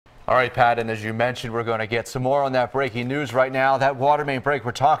All right, Pat, and as you mentioned, we're going to get some more on that breaking news right now. That water main break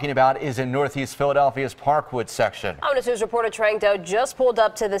we're talking about is in Northeast Philadelphia's Parkwood section. Eyewitness News reporter Trang Do just pulled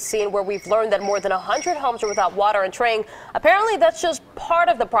up to the scene where we've learned that more than 100 homes are without water. And Trang, apparently that's just part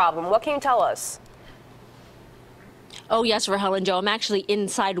of the problem. What can you tell us? Oh, yes, Rahel and Joe. I'm actually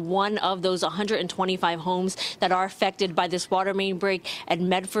inside one of those 125 homes that are affected by this water main break at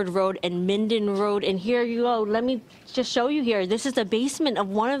Medford Road and Minden Road. And here you go. Let me just show you here. This is the basement of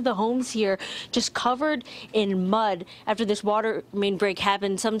one of the homes here, just covered in mud after this water main break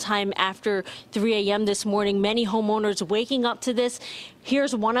happened sometime after 3 a.m. this morning. Many homeowners waking up to this.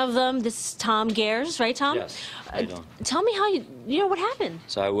 Here's one of them. This is Tom Gares, right, Tom? Yes. How you doing? Tell me how you know what happened.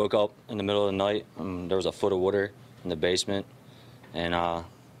 So I woke up in the middle of the night. There was a foot of water in the basement, and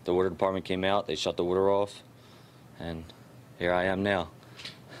the water department came out. They shut the water off, and here I am now.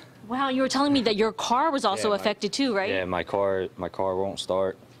 Wow, you were telling me that your car was also affected too, right? Yeah, my car won't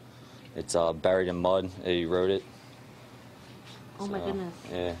start. It's buried in mud. They eroded it. Oh my goodness.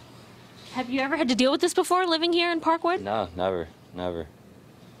 Yeah. Have you ever had to deal with this before, living here in Parkwood? No, never. Wow.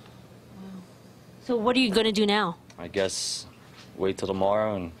 So what are you going to do now? I guess wait till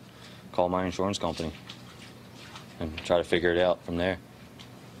tomorrow and call my insurance company and try to figure it out from there.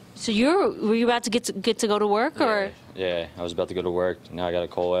 So were you about to get to go to work, or? Yeah, I was about to go to work. Now I got to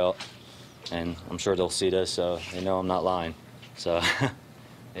call out, and I'm sure they'll see this, so they know I'm not lying. So, yeah,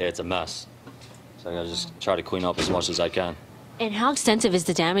 it's a mess. So I got to just try to clean up as much as I can. And how extensive is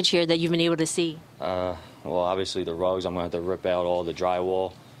the damage here that you've been able to see? Well, obviously the rugs, I'm going to have to rip out all the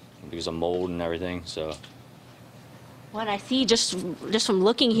drywall because of mold and everything, so. What I see just from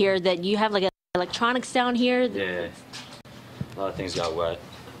looking here, that you have like electronics down here. Yeah, a lot of things got wet.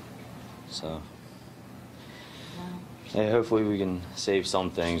 So, wow. Yeah, hopefully we can save some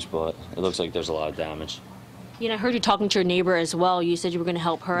things, but it looks like there's a lot of damage. You know, I heard you talking to your neighbor as well. You said you were going to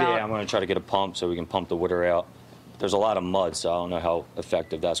help her out. Yeah, I'm going to try to get a pump so we can pump the water out. There's a lot of mud, so I don't know how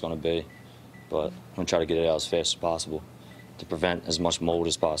effective that's going to be, but I'm going to try to get it out as fast as possible to prevent as much mold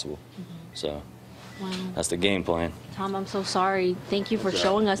as possible. So. Wow. That's the game plan. Tom, I'm so sorry. Thank you for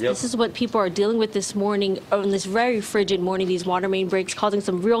showing us. Yep. This is what people are dealing with this morning, on this very frigid morning, these water main breaks causing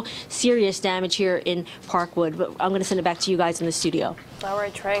some real serious damage here in Parkwood. But I'm going to send it back to you guys in the studio. All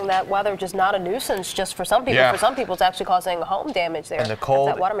right, Trang, that weather just not a nuisance just for some people. Yeah. For some people, it's actually causing home damage there. And the cold,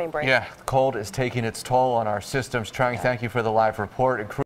 that water main break. Yeah, the cold is taking its toll on our systems. Trang, thank you for the live report.